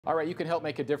All right, you can help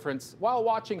make a difference while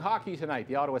watching hockey tonight.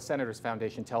 The Ottawa Senators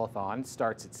Foundation Telethon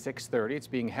starts at 6:30. It's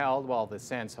being held while the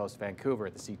Sens host Vancouver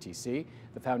at the CTC.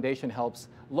 The foundation helps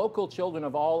local children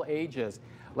of all ages.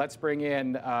 Let's bring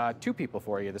in two people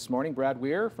for you this morning. Brad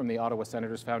Weir from the Ottawa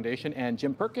Senators Foundation and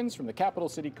Jim Perkins from the Capital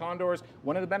City Condors,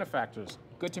 one of the benefactors.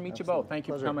 Good to meet you both. Thank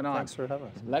you for coming on. Thanks for having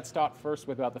us. Let's talk first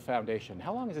about the foundation.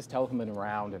 How long has this telethon been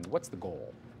around and what's the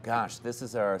goal? Gosh, this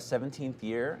is our 17th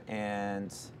year,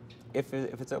 and if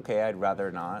it's okay, I'd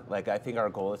rather not. Like, I think our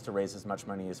goal is to raise as much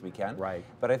money as we can. Right.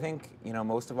 But I think,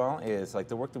 most of all is like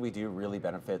the work that we do really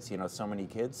benefits, so many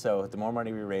kids. So the more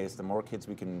money we raise, the more kids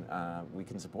we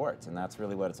can support, and that's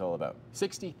really what it's all about.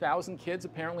 60,000 kids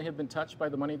apparently have been touched by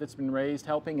the money that's been raised,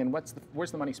 helping. And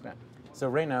where's the money spent? So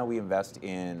right now we invest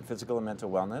in physical and mental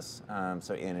wellness.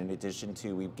 So in addition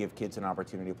to, we give kids an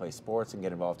opportunity to play sports and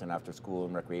get involved in after-school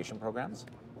and recreation programs.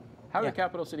 How have the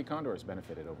Capital City Condors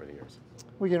benefited over the years?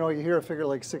 Well, you hear a figure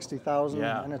like 60,000,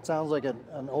 and it sounds like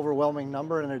an overwhelming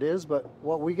number, and it is, but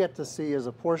what we get to see is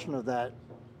a portion of that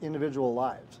individual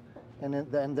lives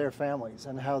and their families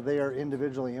and how they are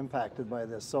individually impacted by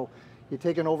this. So you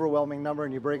take an overwhelming number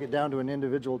and you break it down to an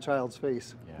individual child's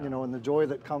face, and the joy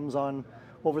that comes on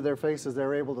over their faces.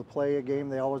 They're able to play a game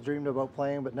they always dreamed about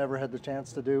playing but never had the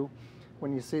chance to do.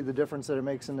 When you see the difference that it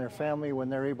makes in their family, when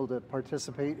they're able to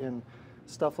participate in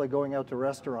stuff like going out to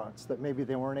restaurants that maybe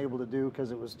they weren't able to do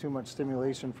because it was too much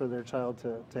stimulation for their child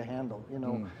to handle,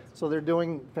 So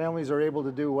families are able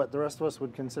to do what the rest of us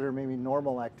would consider maybe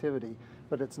normal activity,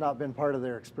 but it's not been part of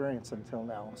their experience until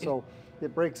now. So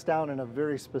it breaks down in a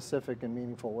very specific and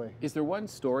meaningful way. Is there one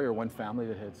story or one family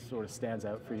that sort of stands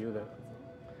out for you that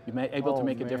you've been able to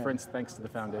make a difference thanks to the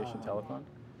foundation telethon?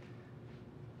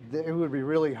 It would be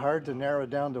really hard to narrow it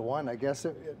down to one. I guess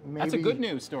maybe. That's a good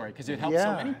news story because it helps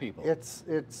so many people.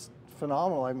 It's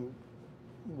phenomenal. I'm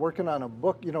working on a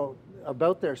book,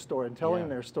 about their story and telling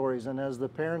their stories. And as the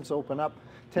parents open up,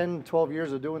 10, 12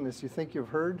 years of doing this, you think you've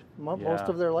heard most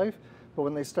of their life. But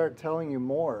when they start telling you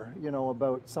more,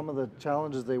 about some of the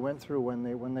challenges they went through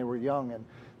when they were young and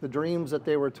the dreams that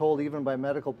they were told even by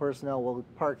medical personnel, well,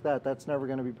 park that's never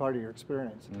going to be part of your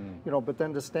experience. But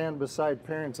then to stand beside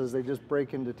parents as they just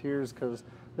break into tears because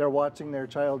they're watching their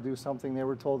child do something they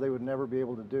were told they would never be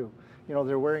able to do.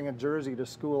 They're wearing a jersey to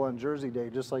school on Jersey Day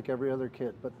just like every other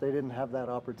kid, but they didn't have that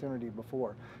opportunity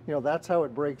before. That's how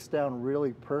it breaks down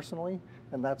really personally,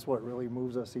 and that's what really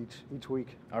moves us each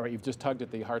week. All right, you've just tugged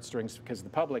at the heartstrings because the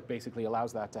public basically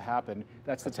allows that to happen.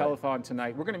 That's the telethon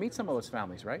tonight. We're going to meet some of those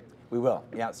families, right? We will,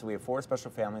 yeah. So we have 4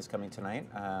 special families coming tonight,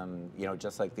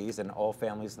 just like these, and all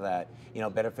families that,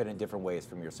 benefit in different ways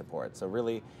from your support. So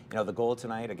really, the goal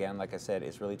tonight, again, like I said,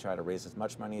 is really try to raise as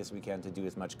much money as we can to do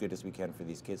as much good as we can for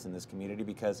these kids in this community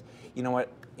because,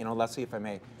 Leslie, if I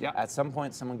may, at some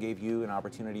point someone gave you an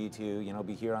opportunity to,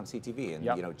 be here on CTV, and,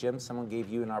 Jim, someone gave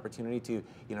you an opportunity to,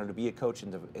 to be a coach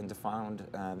and to found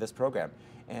this program.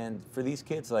 And for these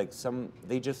kids,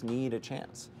 they just need a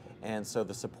chance. And so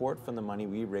the support from the money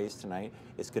we raise tonight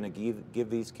is going to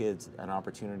give these kids an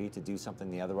opportunity to do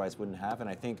something they otherwise wouldn't have. And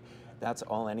I think that's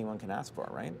all anyone can ask for,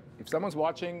 right? If someone's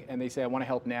watching and they say, I want to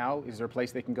help now, is there a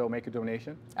place they can go make a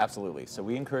donation? Absolutely. So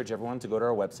we encourage everyone to go to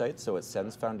our website. So it's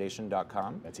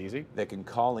sensfoundation.com. That's easy. They can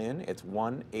call in. It's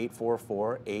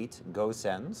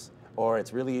 1-844-8-GO-SENS. Or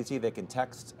it's really easy, they can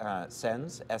text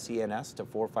SENS, S-E-N-S, to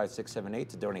 45678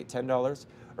 to donate $10,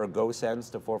 or go SENS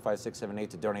to 45678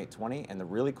 to donate $20. And the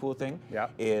really cool thing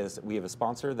is we have a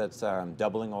sponsor that's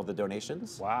doubling all the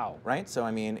donations. Wow. Right? So,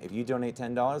 if you donate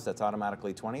 $10, that's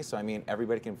automatically $20. So,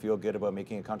 everybody can feel good about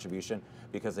making a contribution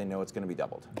because they know it's going to be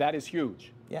doubled. That is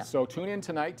huge. Yeah. So tune in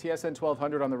tonight, TSN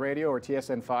 1200 on the radio or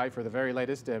TSN 5 for the very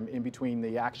latest. In between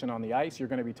the action on the ice, you're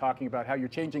going to be talking about how you're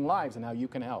changing lives and how you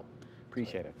can help.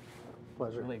 Appreciate it.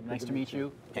 Pleasure. Really nice to meet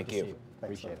you. Thank you.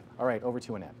 Appreciate it. All right, over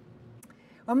to Annette.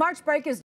 Well, March break is